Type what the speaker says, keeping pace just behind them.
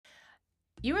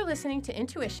You are listening to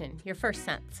Intuition, Your First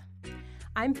Sense.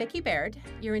 I'm Vicki Baird,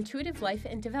 your intuitive life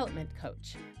and development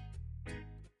coach.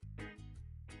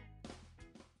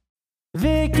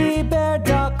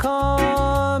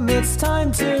 VickiBaird.com. It's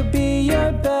time to be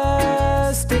your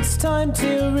best. It's time to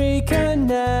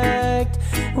reconnect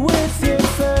with your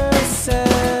first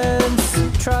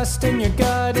sense. Trust in your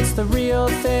gut, it's the real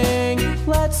thing.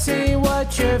 Let's see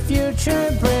what your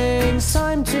future brings.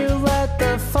 Time to let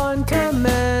the fun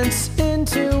commence.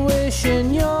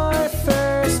 Intuition, your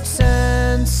first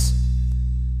sense.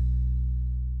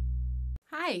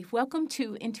 Hi, welcome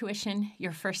to Intuition,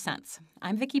 Your First Sense.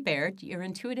 I'm Vicki Baird, your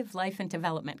intuitive life and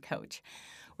development coach.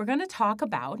 We're going to talk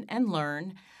about and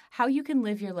learn how you can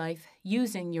live your life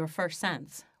using your first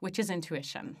sense, which is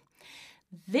intuition.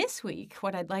 This week,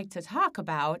 what I'd like to talk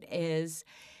about is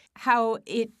how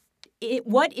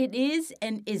what it is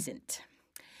and isn't.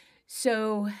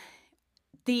 So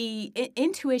the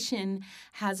intuition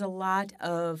has a lot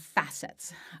of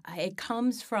facets. It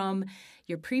comes from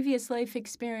your previous life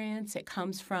experience. It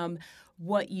comes from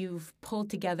what you've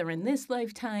pulled together in this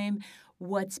lifetime,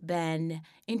 what's been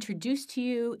introduced to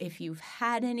you, if you've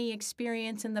had any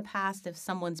experience in the past, if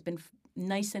someone's been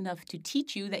nice enough to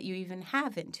teach you that you even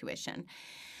have intuition.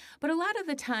 But a lot of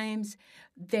the times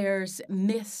there's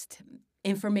mixed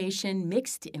information,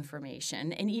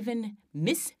 and even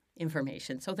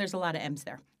misinformation. So there's a lot of M's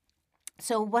there.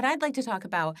 So what I'd like to talk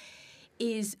about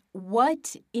is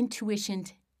what intuition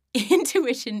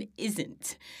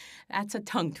isn't. That's a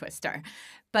tongue twister,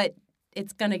 but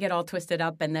it's going to get all twisted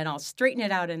up and then I'll straighten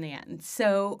it out in the end.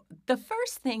 So the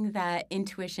first thing that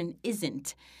intuition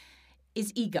isn't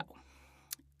is ego.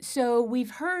 So we've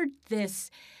heard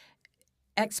this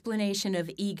explanation of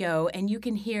ego, and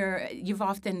you've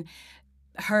often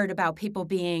heard about people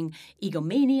being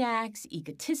egomaniacs,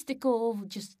 egotistical,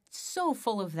 just so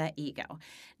full of that ego.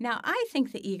 Now, I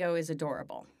think the ego is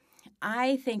adorable.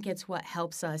 I think it's what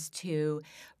helps us to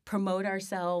promote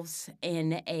ourselves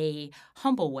in a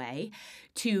humble way,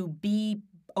 to be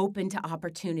open to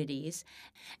opportunities.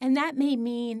 And that may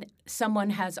mean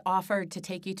someone has offered to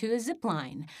take you to a zip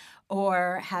line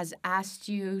or has asked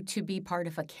you to be part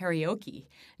of a karaoke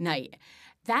night.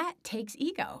 That takes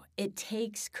ego. It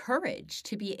takes courage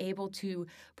to be able to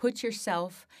put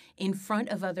yourself in front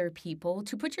of other people,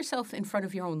 to put yourself in front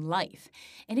of your own life.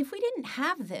 And if we didn't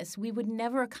have this, we would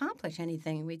never accomplish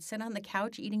anything. We'd sit on the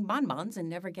couch eating bonbons and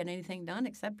never get anything done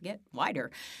except get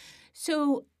wider.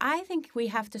 So I think we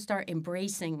have to start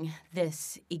embracing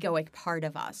this egoic part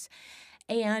of us.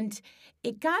 And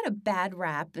it got a bad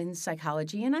rap in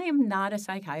psychology, and I am not a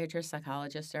psychiatrist,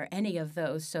 psychologist, or any of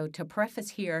those. So to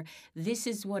preface here, this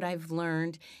is what I've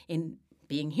learned in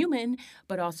being human,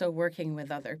 but also working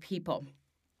with other people.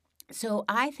 So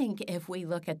I think if we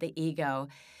look at the ego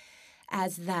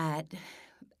as that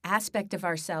aspect of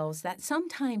ourselves that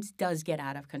sometimes does get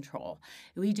out of control.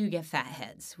 We do get fat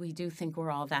heads. We do think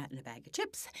we're all that in a bag of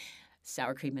chips.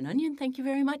 Sour cream and onion, thank you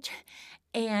very much.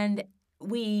 And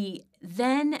we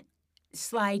then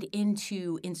slide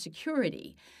into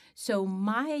insecurity. So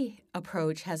my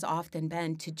approach has often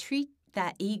been to treat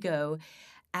that ego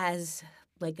as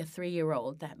like a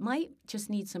 3-year-old that might just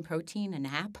need some protein, a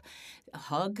nap, a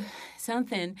hug,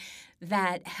 something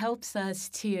that helps us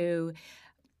to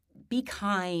be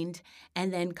kind,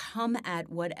 and then come at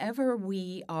whatever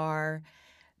we are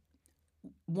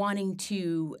wanting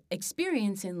to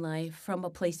experience in life from a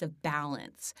place of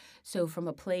balance. So from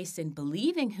a place in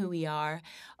believing who we are,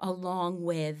 along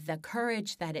with the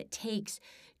courage that it takes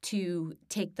to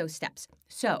take those steps.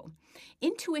 So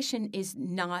intuition is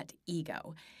not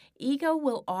ego. Ego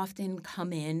will often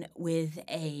come in with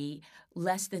a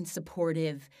less than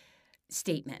supportive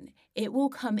statement. It will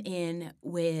come in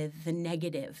with the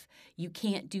negative. You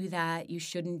can't do that. You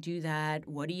shouldn't do that.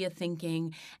 What are you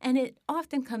thinking? And it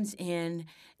often comes in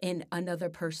another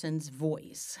person's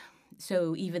voice.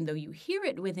 So even though you hear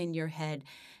it within your head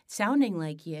sounding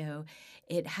like you,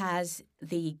 it has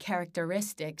the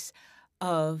characteristics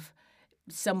of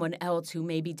someone else who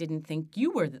maybe didn't think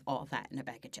you were all that in a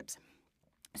bag of chips.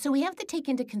 So we have to take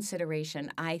into consideration,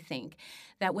 I think,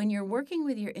 that when you're working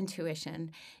with your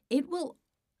intuition, it will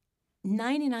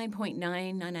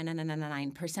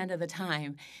 99.99999% of the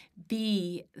time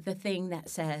be the thing that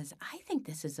says, I think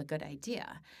this is a good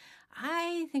idea.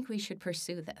 I think we should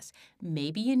pursue this.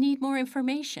 Maybe you need more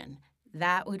information.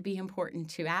 That would be important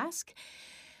to ask.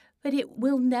 But it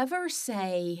will never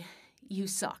say you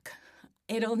suck.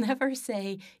 It'll never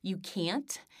say you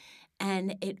can't.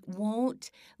 And it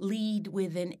won't lead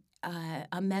with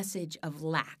a message of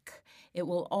lack. It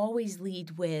will always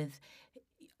lead with,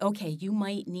 okay, you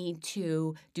might need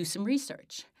to do some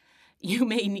research. you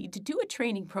may need to do a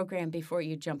training program before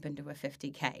you jump into a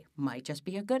 50K. Might just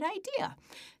be a good idea.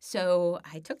 So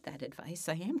I took that advice.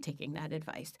 I am taking that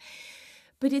advice.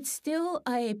 But it's still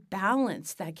a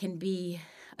balance that can be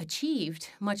achieved,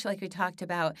 much like we talked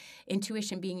about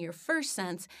intuition being your first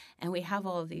sense, and we have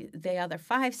all the other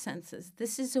 5 senses.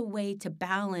 This is a way to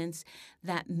balance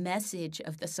that message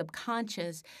of the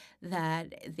subconscious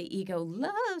that the ego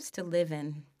loves to live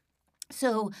in.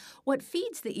 So what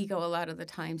feeds the ego a lot of the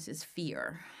times is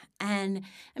fear. And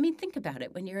I mean, think about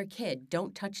it. When you're a kid,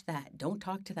 don't touch that. Don't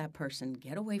talk to that person.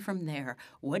 Get away from there.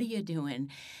 What are you doing?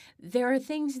 There are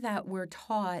things that we're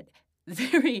taught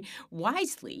very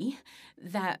wisely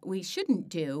that we shouldn't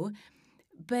do,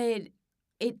 but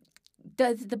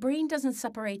the brain doesn't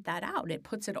separate that out. It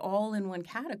puts it all in one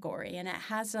category, and it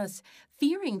has us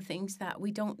fearing things that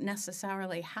we don't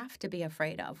necessarily have to be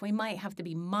afraid of. We might have to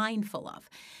be mindful of,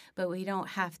 but we don't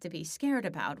have to be scared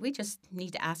about. We just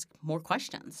need to ask more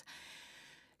questions.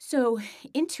 So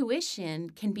intuition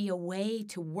can be a way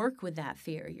to work with that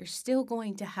fear. You're still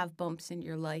going to have bumps in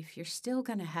your life. You're still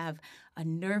going to have a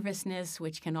nervousness,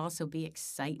 which can also be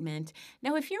excitement.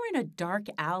 Now, if you're in a dark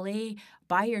alley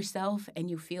by yourself and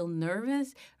you feel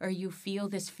nervous or you feel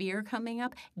this fear coming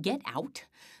up, get out.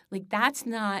 Like, that's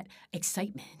not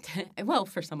excitement. Well,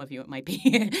 for some of you it might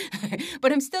be.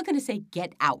 But I'm still going to say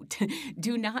get out.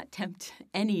 Do not tempt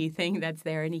anything that's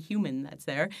there, any human that's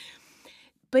there.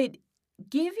 But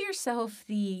give yourself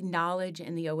the knowledge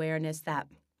and the awareness that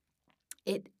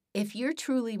if you're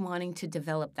truly wanting to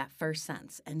develop that first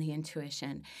sense and the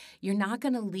intuition, you're not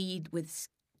going to lead with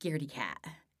scaredy cat.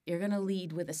 You're going to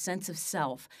lead with a sense of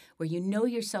self where you know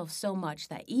yourself so much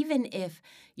that even if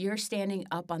you're standing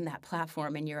up on that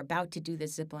platform and you're about to do the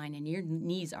zip line and your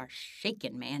knees are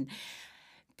shaking, man,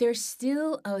 there's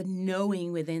still a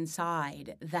knowing within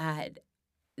inside that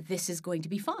this is going to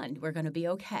be fun. We're going to be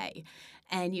okay.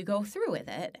 And you go through with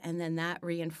it, and then that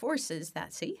reinforces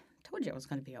that, see, told you I was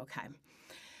going to be okay.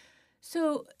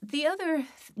 So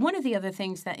one of the other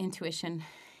things that intuition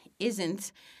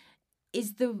isn't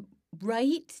is the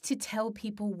right to tell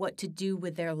people what to do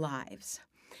with their lives.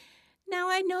 Now,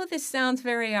 I know this sounds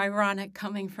very ironic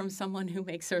coming from someone who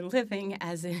makes her living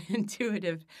as an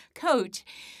intuitive coach,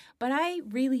 but I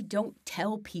really don't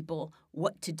tell people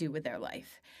what to do with their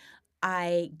life.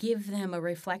 I give them a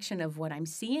reflection of what I'm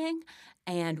seeing,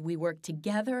 and we work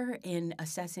together in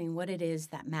assessing what it is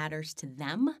that matters to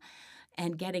them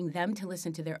and getting them to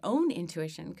listen to their own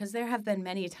intuition, because there have been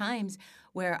many times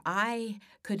where I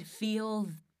could feel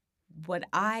what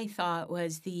I thought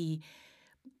was the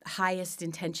highest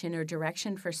intention or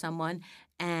direction for someone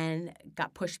and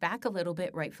got pushed back a little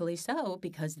bit, rightfully so,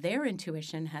 because their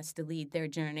intuition has to lead their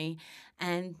journey,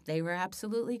 and they were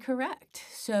absolutely correct.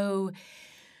 So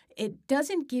it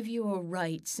doesn't give you a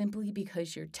right simply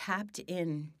because you're tapped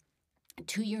in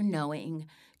to your knowing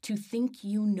to think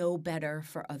you know better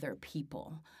for other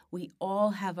people. We all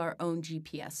have our own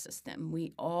GPS system.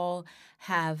 We all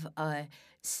have a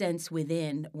sense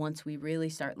within, once we really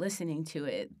start listening to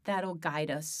it, that'll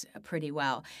guide us pretty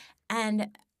well. And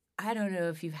I don't know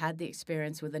if you've had the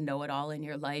experience with a know-it-all in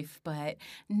your life, but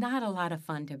not a lot of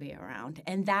fun to be around.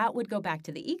 And that would go back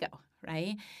to the ego,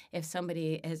 right? If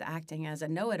somebody is acting as a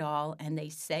know-it-all and they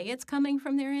say it's coming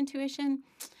from their intuition,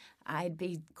 I'd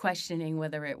be questioning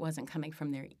whether it wasn't coming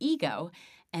from their ego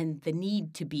and the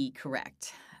need to be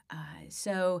correct.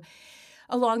 So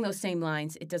along those same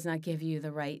lines, it does not give you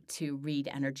the right to read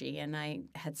energy. And I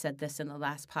had said this in the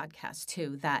last podcast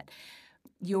too, that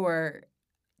your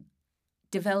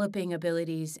developing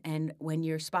abilities and when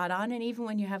you're spot on and even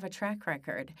when you have a track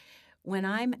record, when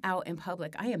I'm out in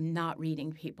public, I am not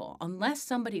reading people. Unless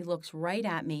somebody looks right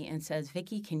at me and says,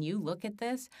 Vicki, can you look at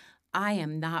this? I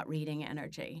am not reading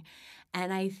energy.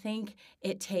 And I think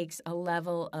it takes a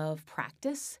level of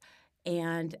practice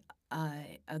and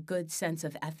a good sense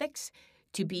of ethics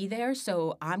to be there.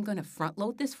 So I'm going to front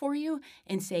load this for you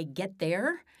and say, get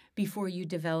there before you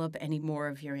develop any more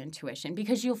of your intuition,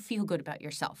 because you'll feel good about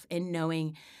yourself in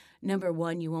knowing, number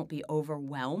one, you won't be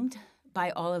overwhelmed by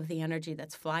all of the energy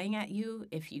that's flying at you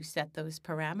if you set those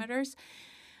parameters,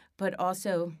 but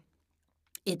also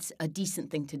it's a decent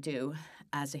thing to do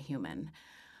as a human.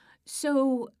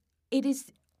 So it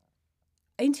is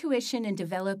intuition and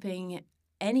developing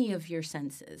any of your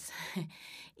senses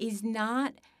is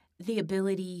not the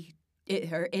ability,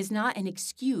 or is not an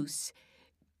excuse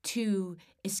to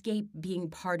escape being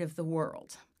part of the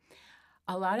world.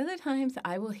 A lot of the times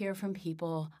I will hear from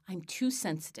people, I'm too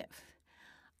sensitive.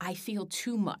 I feel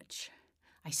too much.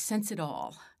 I sense it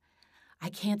all. I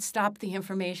can't stop the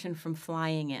information from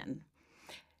flying in.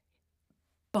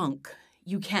 Bunk.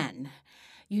 You can.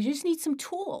 You just need some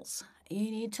tools. You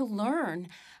need to learn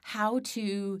how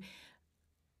to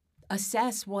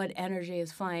assess what energy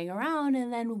is flying around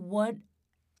and then what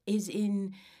is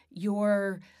in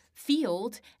your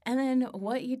field and then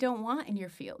what you don't want in your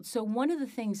field. So one of the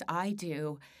things I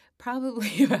do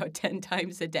probably about 10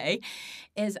 times a day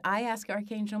is I ask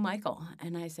Archangel Michael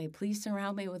and I say, please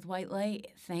surround me with white light.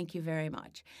 Thank you very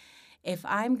much. If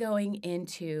I'm going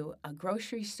into a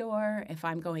grocery store, if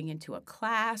I'm going into a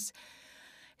class,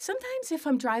 sometimes if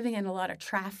I'm driving in a lot of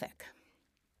traffic,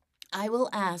 I will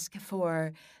ask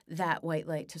for that white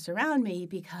light to surround me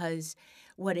because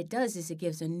what it does is it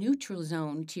gives a neutral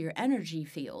zone to your energy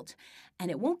field, and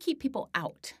it won't keep people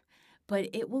out, but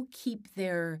it will keep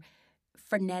their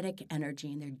frenetic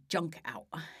energy and their junk out.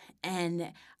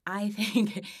 And I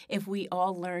think if we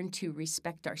all learn to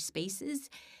respect our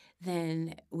spaces,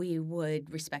 then we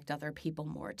would respect other people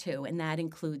more too, and that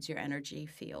includes your energy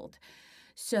field.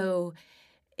 So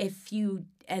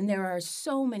and there are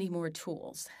so many more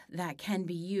tools that can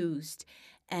be used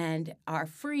and are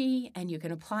free, and you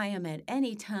can apply them at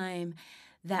any time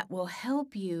that will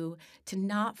help you to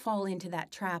not fall into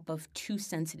that trap of too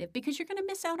sensitive, because you're going to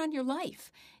miss out on your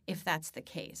life if that's the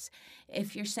case.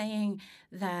 If you're saying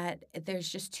that there's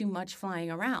just too much flying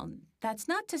around, that's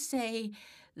not to say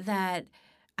that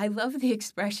I love the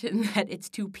expression that it's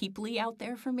too peoply out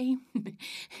there for me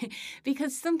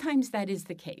because sometimes that is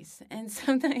the case. And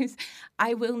sometimes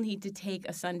I will need to take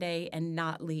a Sunday and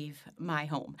not leave my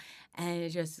home and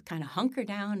just kind of hunker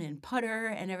down and putter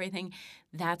and everything.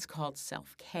 That's called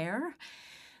self-care.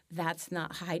 That's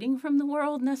not hiding from the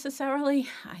world necessarily.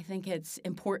 I think it's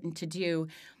important to do.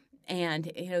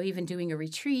 And, even doing a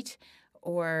retreat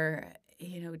or,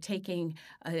 taking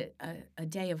a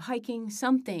day of hiking,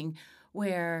 something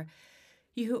where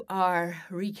you are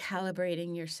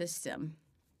recalibrating your system.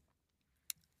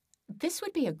 This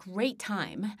would be a great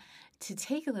time to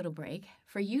take a little break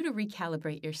for you to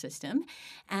recalibrate your system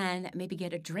and maybe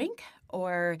get a drink,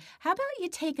 or how about you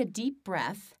take a deep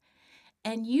breath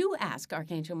and you ask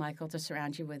Archangel Michael to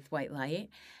surround you with white light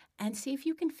and see if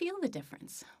you can feel the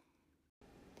difference.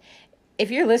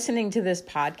 If you're listening to this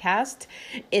podcast,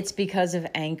 it's because of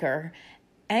Anchor.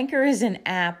 Anchor is an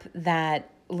app that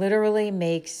literally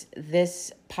makes this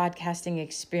podcasting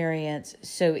experience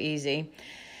so easy.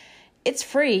 It's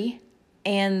free,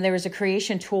 and there's a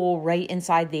creation tool right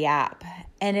inside the app,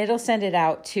 and it'll send it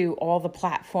out to all the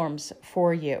platforms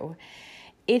for you.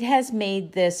 It has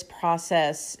made this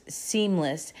process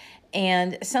seamless,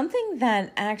 and something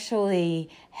that actually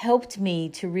helped me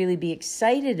to really be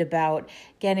excited about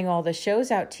getting all the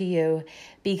shows out to you,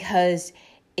 because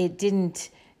it didn't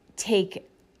take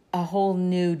a whole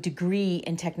new degree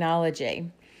in technology.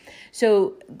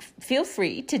 So feel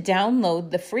free to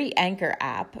download the free Anchor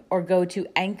app or go to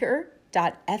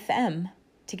anchor.fm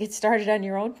to get started on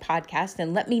your own podcast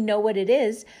and let me know what it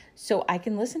is so I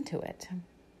can listen to it.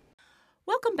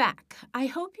 Welcome back. I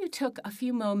hope you took a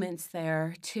few moments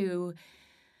there to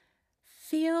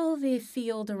feel the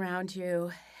field around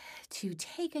you, to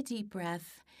take a deep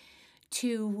breath,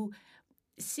 to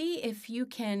see if you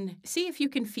can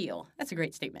feel, that's a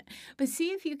great statement, but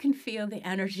see if you can feel the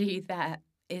energy that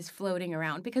is floating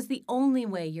around, because the only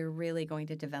way you're really going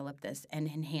to develop this and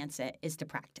enhance it is to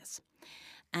practice.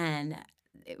 And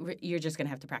you're just going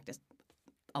to have to practice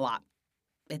a lot.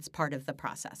 It's part of the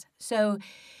process. So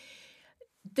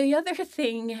the other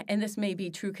thing, and this may be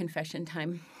true confession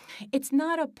time, it's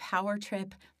not a power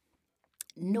trip,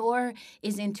 nor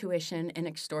is intuition an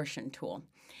extortion tool.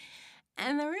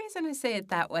 And the reason I say it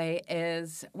that way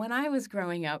is when I was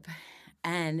growing up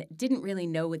and didn't really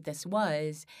know what this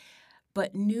was,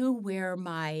 but knew where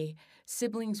my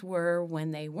siblings were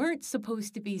when they weren't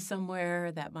supposed to be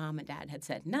somewhere that mom and dad had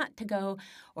said not to go,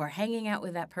 or hanging out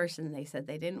with that person they said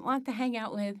they didn't want to hang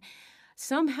out with.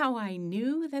 Somehow I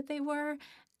knew that they were,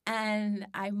 and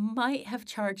I might have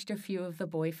charged a few of the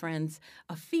boyfriends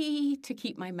a fee to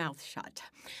keep my mouth shut.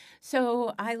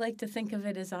 So I like to think of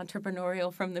it as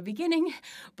entrepreneurial from the beginning,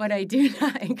 but I do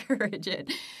not encourage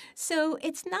it. So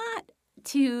it's not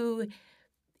to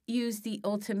use the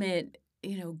ultimate,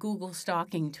 Google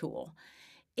stalking tool.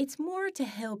 It's more to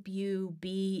help you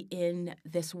be in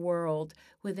this world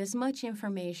with as much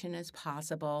information as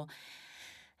possible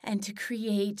and to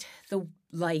create the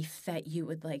life that you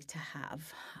would like to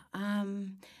have.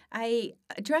 I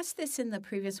addressed this in the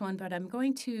previous one, but I'm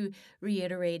going to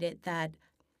reiterate it, that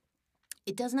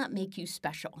it does not make you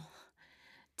special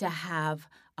to have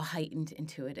a heightened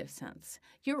intuitive sense.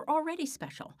 You're already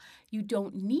special. You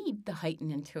don't need the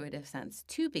heightened intuitive sense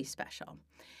to be special.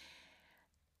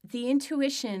 The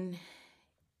intuition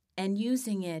and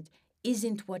using it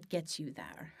isn't what gets you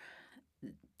there.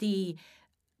 The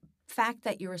fact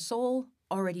that you're a soul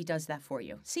already does that for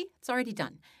you. See, it's already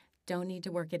done. Don't need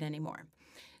to work it anymore.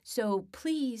 So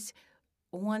please,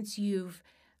 once you've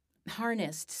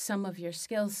harnessed some of your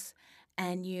skills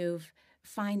and you've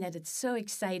find that it's so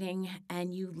exciting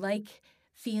and you like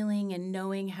feeling and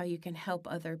knowing how you can help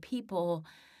other people,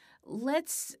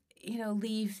 let's,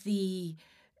 leave the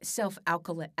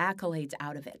self-accolades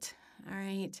out of it, all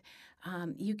right?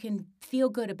 You can feel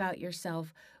good about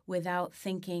yourself without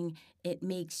thinking it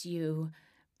makes you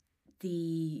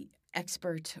the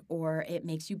expert or it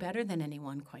makes you better than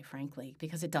anyone, quite frankly,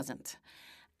 because it doesn't.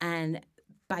 And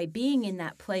by being in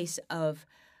that place of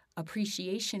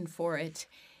appreciation for it,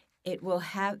 it will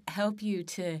help you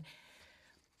to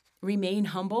remain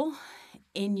humble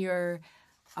in your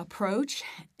approach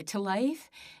to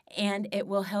life, and it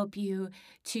will help you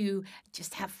to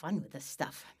just have fun with this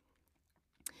stuff.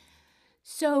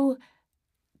 So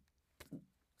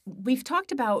we've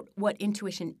talked about what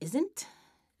intuition isn't,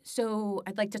 so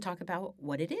I'd like to talk about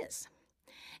what it is.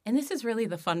 And this is really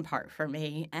the fun part for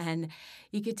me. And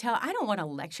you could tell I don't want to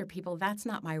lecture people. That's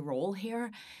not my role here.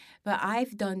 But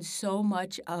I've done so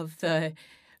much of the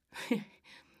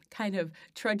kind of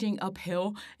trudging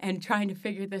uphill and trying to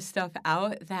figure this stuff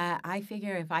out that I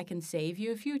figure if I can save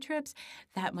you a few trips,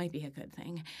 that might be a good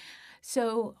thing.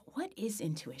 So what is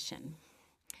intuition?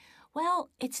 Well,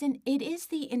 it is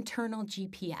the internal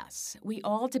GPS. We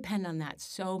all depend on that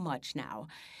so much now.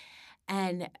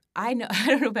 And I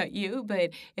don't know about you,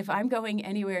 but if I'm going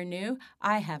anywhere new,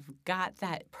 I have got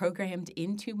that programmed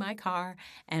into my car,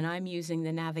 and I'm using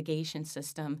the navigation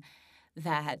system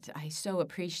that I so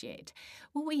appreciate.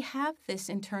 Well, we have this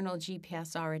internal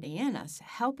GPS already in us,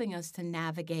 helping us to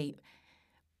navigate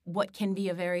what can be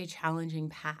a very challenging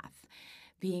path.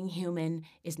 Being human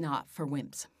is not for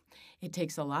wimps. It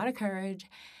takes a lot of courage,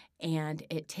 and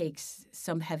it takes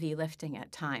some heavy lifting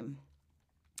at times.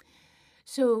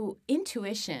 So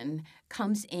intuition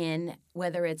comes in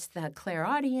whether it's the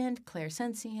clairaudient,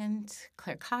 clairsentient,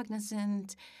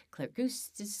 claircognizant,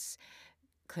 clairgustus,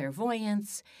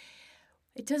 clairvoyance.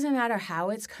 It doesn't matter how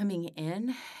it's coming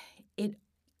in. It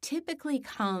typically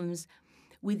comes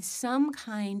with some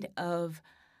kind of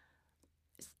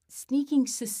sneaking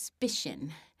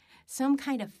suspicion, some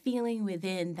kind of feeling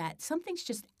within that something's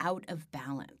just out of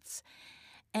balance.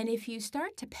 And if you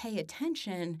start to pay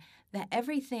attention that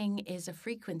everything is a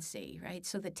frequency, right?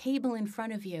 So the table in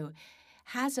front of you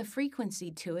has a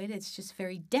frequency to it. It's just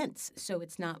very dense, so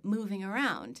it's not moving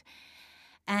around.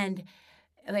 And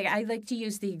I like to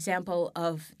use the example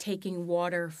of taking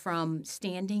water from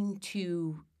standing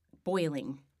to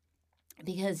boiling,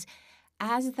 because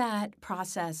as that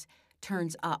process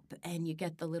turns up and you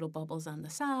get the little bubbles on the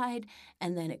side,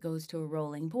 and then it goes to a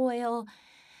rolling boil,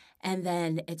 and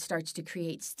then it starts to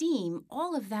create steam,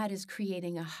 all of that is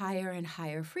creating a higher and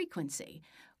higher frequency.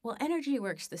 Well, energy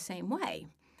works the same way.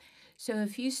 So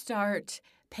if you start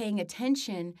paying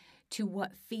attention to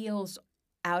what feels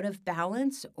out of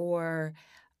balance or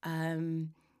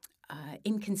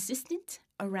inconsistent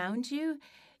around you,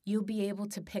 you'll be able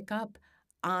to pick up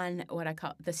on what I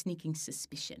call the sneaking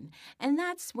suspicion. And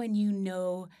that's when you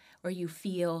know or you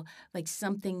feel like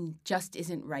something just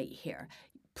isn't right here.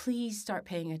 Please start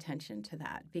paying attention to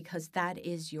that, because that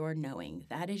is your knowing.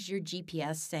 That is your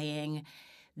GPS saying,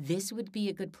 this would be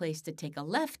a good place to take a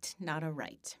left, not a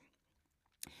right.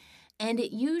 And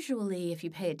it usually, if you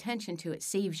pay attention to it,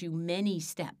 saves you many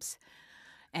steps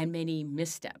and many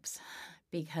missteps,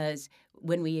 because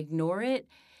when we ignore it,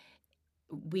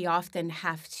 we often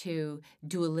have to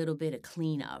do a little bit of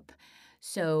cleanup.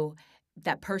 So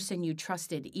that person you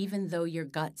trusted, even though your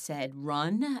gut said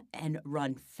run and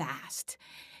run fast,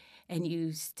 and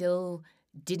you still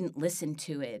didn't listen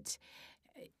to it,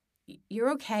 you're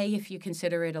okay if you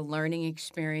consider it a learning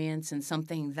experience and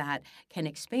something that can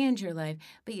expand your life,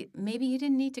 but maybe you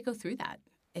didn't need to go through that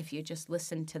if you just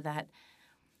listened to that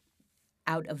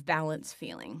out of balance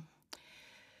feeling.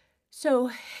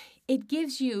 So it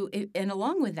gives you, and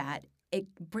along with that, it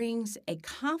brings a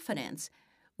confidence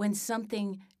when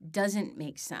something doesn't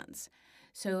make sense.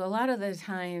 So a lot of the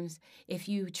times, if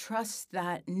you trust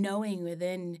that knowing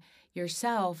within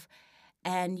yourself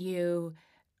and you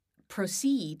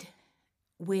proceed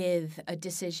with a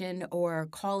decision or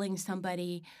calling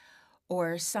somebody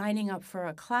or signing up for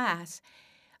a class,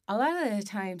 a lot of the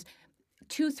times,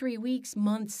 2-3 weeks,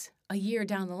 months, a year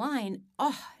down the line,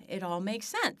 it all makes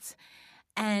sense.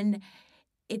 And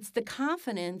it's the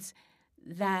confidence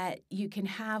that you can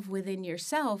have within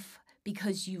yourself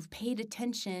because you've paid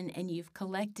attention and you've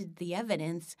collected the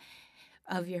evidence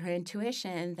of your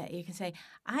intuition that you can say,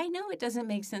 I know it doesn't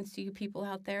make sense to you people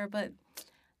out there, but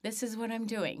this is what I'm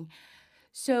doing.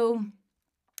 So,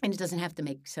 and it doesn't have to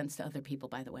make sense to other people,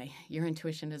 by the way. Your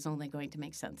intuition is only going to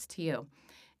make sense to you.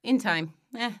 In time,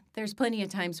 there's plenty of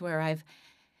times where I've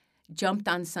jumped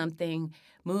on something,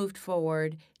 moved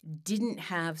forward, didn't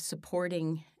have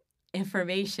supporting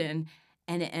information,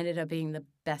 and it ended up being the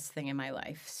best thing in my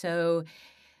life. So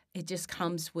it just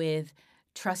comes with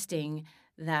trusting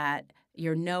that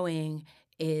your knowing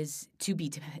is to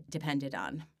be depended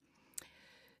on.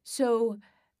 So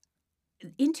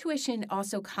intuition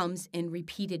also comes in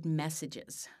repeated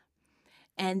messages.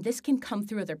 And this can come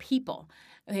through other people.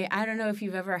 Okay, I don't know if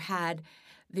you've ever had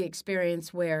the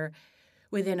experience where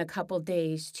within a couple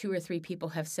days, 2 or 3 people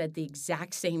have said the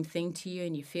exact same thing to you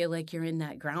and you feel like you're in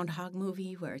that Groundhog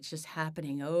movie where it's just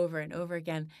happening over and over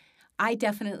again. I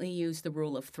definitely use the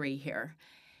rule of 3 here.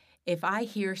 If I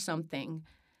hear something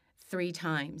 3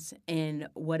 times in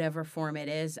whatever form it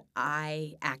is,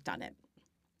 I act on it.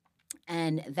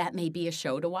 And that may be a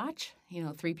show to watch.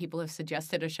 3 people have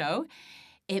suggested a show.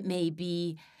 It may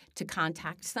be to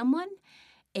contact someone.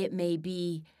 It may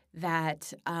be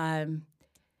that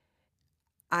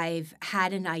I've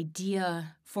had an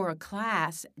idea for a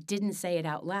class, didn't say it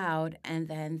out loud, and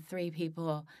then 3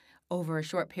 people over a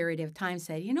short period of time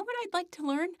said, you know what I'd like to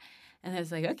learn? And I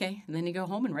was like, okay. And then you go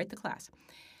home and write the class.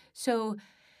 So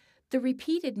the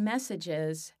repeated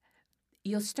messages,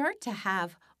 you'll start to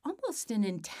have almost an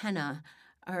antenna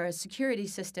or a security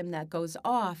system that goes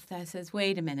off that says,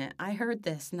 wait a minute, I heard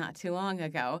this not too long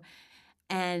ago,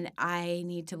 and I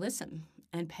need to listen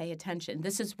and pay attention.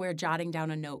 This is where jotting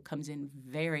down a note comes in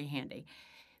very handy,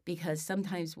 because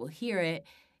sometimes we'll hear it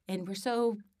and we're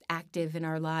so active in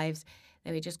our lives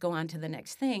that we just go on to the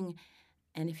next thing.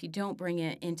 And if you don't bring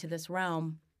it into this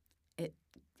realm, it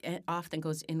often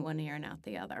goes in one ear and out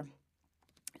the other.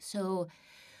 So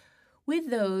with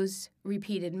those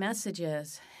repeated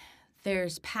messages,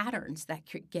 there's patterns that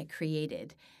get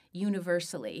created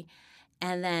universally,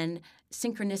 and then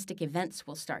synchronistic events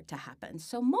will start to happen.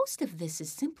 So most of this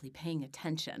is simply paying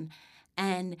attention.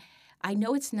 And I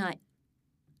know it's not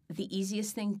the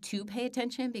easiest thing to pay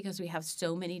attention because we have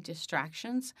so many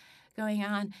distractions going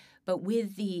on, but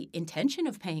with the intention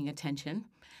of paying attention,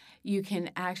 you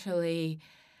can actually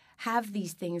have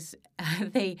these things,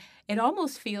 it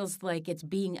almost feels like it's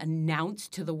being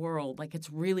announced to the world, like it's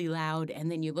really loud,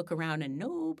 and then you look around and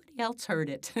nobody else heard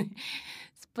it.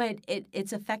 But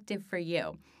it's effective for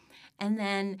you. And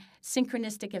then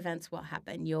synchronistic events will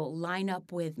happen. You'll line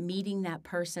up with meeting that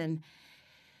person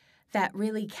that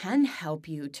really can help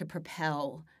you to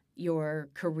propel your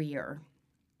career,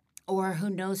 or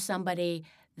who knows somebody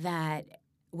that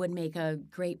would make a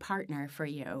great partner for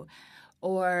you,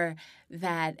 or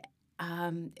that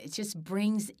it just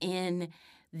brings in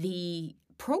the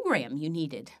program you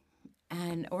needed,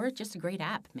 or just a great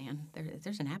app, man.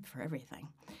 There's an app for everything.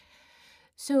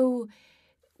 So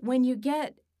when you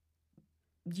get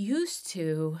used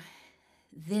to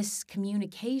this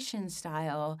communication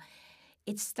style,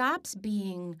 it stops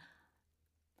being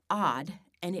odd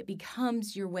and it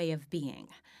becomes your way of being.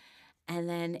 And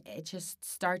then it just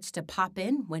starts to pop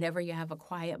in whenever you have a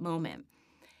quiet moment.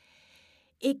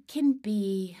 It can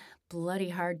be bloody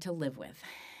hard to live with,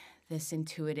 this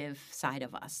intuitive side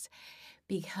of us,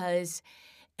 because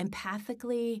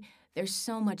empathically, there's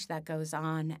so much that goes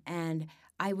on. And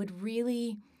I would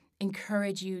really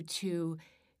encourage you to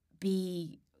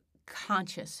be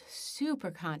conscious, super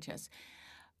conscious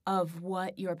of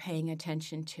what you're paying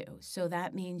attention to. So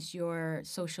that means your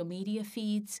social media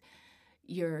feeds,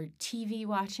 your TV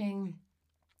watching,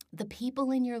 the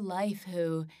people in your life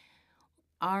who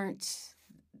aren't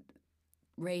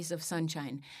rays of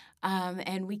sunshine.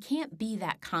 And we can't be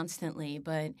that constantly,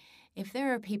 but if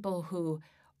there are people who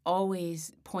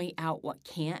always point out what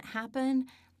can't happen,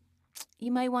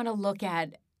 you might want to look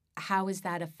at how is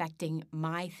that affecting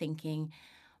my thinking,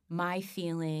 my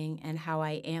feeling, and how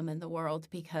I am in the world,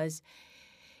 because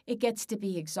it gets to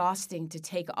be exhausting to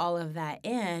take all of that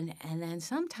in, and then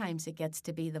sometimes it gets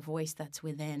to be the voice that's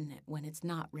within when it's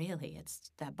not really.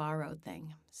 It's that borrowed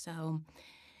thing. So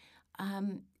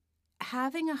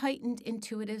having a heightened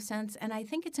intuitive sense, and I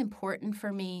think it's important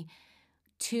for me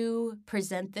to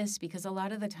present this because a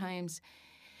lot of the times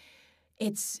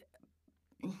it's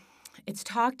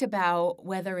talked about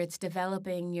whether it's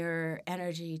developing your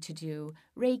energy to do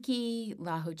Reiki,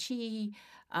 Lahu Chi,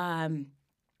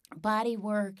 body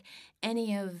work,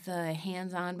 any of the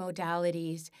hands-on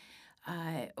modalities,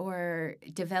 or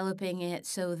developing it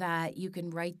so that you can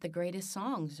write the greatest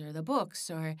songs or the books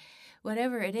or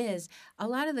whatever it is. A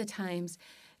lot of the times,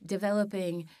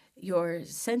 developing your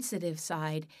sensitive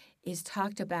side is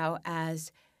talked about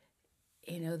as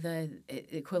the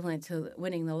equivalent to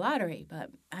winning the lottery. But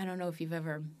I don't know if you've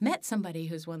ever met somebody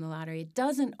who's won the lottery. It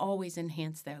doesn't always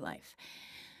enhance their life.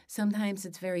 Sometimes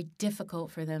it's very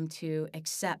difficult for them to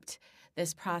accept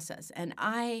this process. And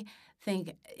I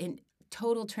think in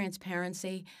total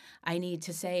transparency, I need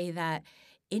to say that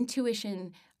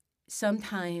intuition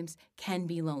sometimes can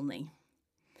be lonely.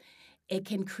 It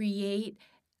can create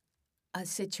a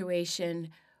situation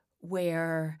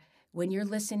where when you're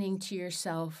listening to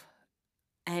yourself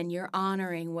and you're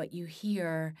honoring what you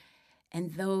hear,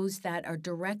 and those that are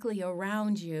directly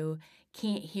around you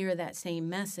can't hear that same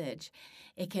message,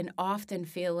 it can often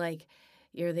feel like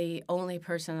you're the only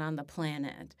person on the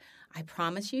planet. I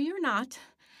promise you you're not.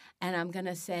 And I'm going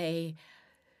to say,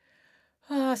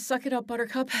 suck it up,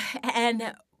 buttercup,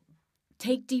 and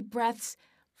take deep breaths,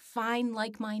 find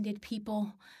like-minded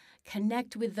people,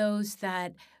 connect with those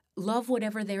that love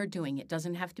whatever they're doing. It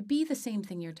doesn't have to be the same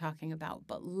thing you're talking about,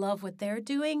 but love what they're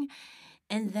doing.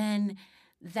 And then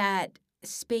that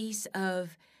space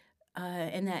of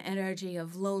and that energy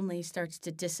of lonely starts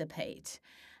to dissipate.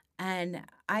 And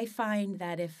I find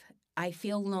that if I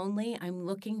feel lonely, I'm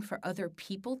looking for other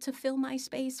people to fill my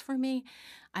space for me.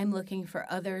 I'm looking for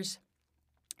others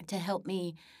to help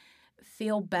me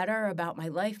feel better about my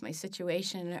life, my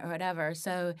situation, or whatever.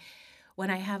 So when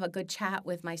I have a good chat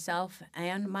with myself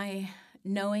and my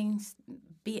knowing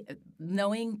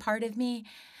part of me,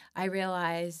 I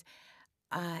realize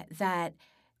that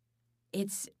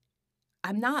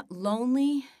I'm not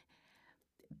lonely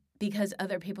because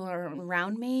other people are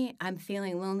around me. I'm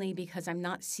feeling lonely because I'm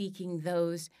not seeking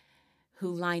those who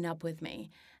line up with me.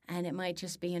 And it might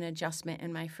just be an adjustment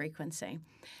in my frequency.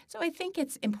 So I think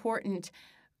it's important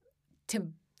to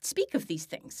speak of these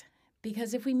things,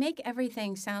 because if we make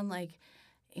everything sound like,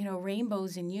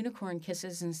 rainbows and unicorn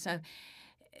kisses and stuff,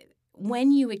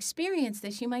 when you experience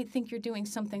this, you might think you're doing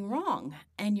something wrong,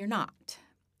 and you're not.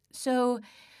 So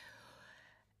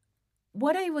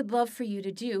what I would love for you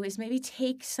to do is maybe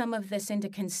take some of this into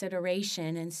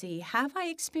consideration and see, have I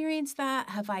experienced that?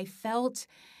 Have I felt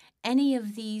any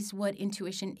of these, what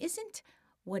intuition isn't,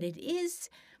 what it is?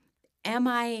 Am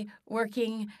I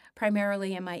working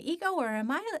primarily in my ego, or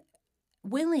am I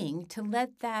willing to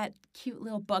let that cute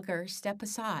little bugger step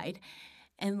aside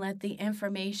and let the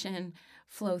information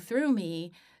flow through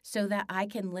me so that I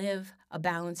can live a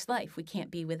balanced life? We can't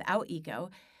be without ego.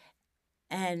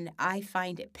 And I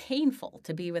find it painful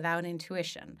to be without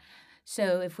intuition.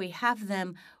 So if we have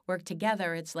them work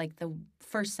together, it's like the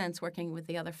first sense working with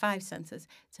the other 5 senses.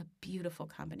 It's a beautiful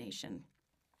combination.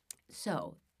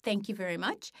 So thank you very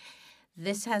much.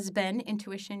 This has been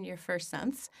Intuition, Your First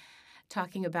Sense,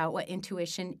 talking about what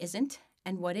intuition isn't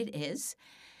and what it is.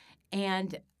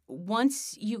 And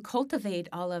once you cultivate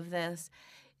all of this,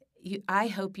 I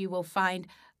hope you will find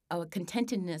a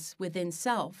contentedness within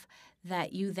self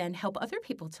that you then help other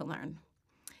people to learn.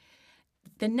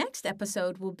 The next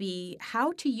episode will be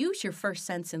how to use your first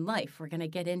sense in life. We're going to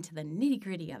get into the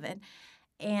nitty-gritty of it.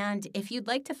 And if you'd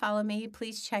like to follow me,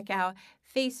 please check out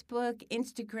Facebook,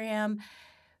 Instagram,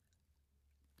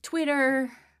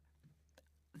 Twitter,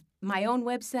 my own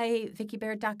website,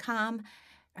 VickiBaird.com,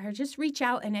 or just reach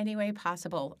out in any way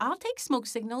possible. I'll take smoke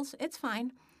signals. It's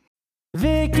fine.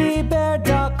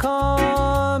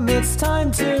 VickiBaird.com. It's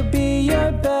time to be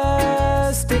your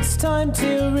best. It's time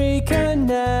to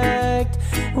reconnect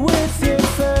with your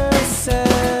first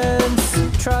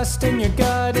sense. Trust in your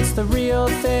gut, it's the real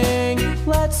thing.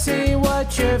 Let's see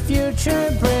what your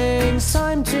future brings.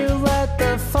 Time to let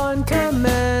the fun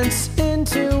commence.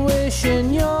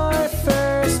 Intuition, your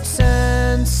first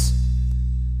sense.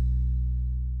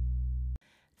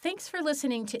 Thanks for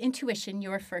listening to Intuition,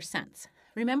 Your First Sense.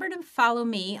 Remember to follow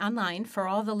me online for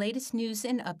all the latest news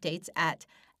and updates at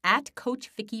Coach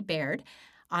Vicki Baird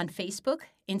on Facebook,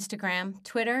 Instagram,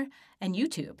 Twitter, and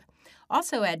YouTube.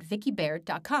 Also at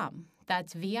VickiBaird.com.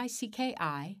 That's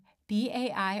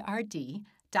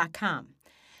VickiBaird.com.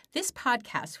 This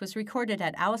podcast was recorded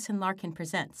at Allison Larkin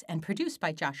Presents and produced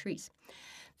by Josh Reese.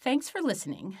 Thanks for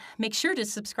listening. Make sure to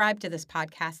subscribe to this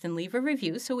podcast and leave a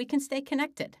review so we can stay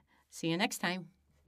connected. See you next time.